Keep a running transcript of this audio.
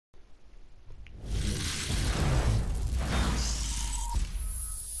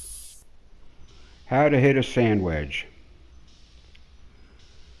How to hit a sand wedge.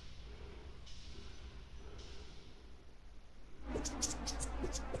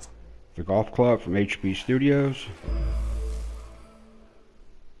 The golf club from HB Studios.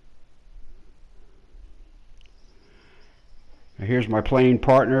 Now here's my playing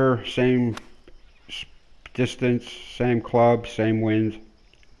partner, same distance, same club, same wind.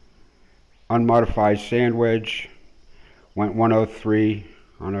 Unmodified sand wedge. Went 103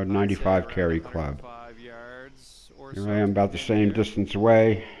 on a 95 carry club. Here I am about the same distance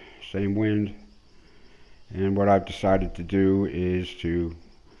away, same wind. And what I've decided to do is to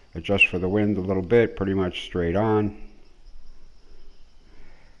adjust for the wind a little bit, pretty much straight on.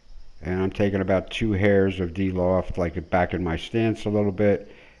 And I'm taking about 2 hairs of deloft, like it back in my stance a little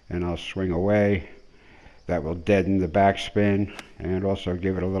bit, and I'll swing away. That will deaden the backspin and also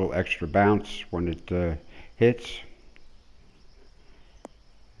give it a little extra bounce when it hits.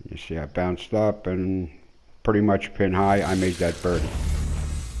 You see I bounced up and pretty much pin high. I made that birdie.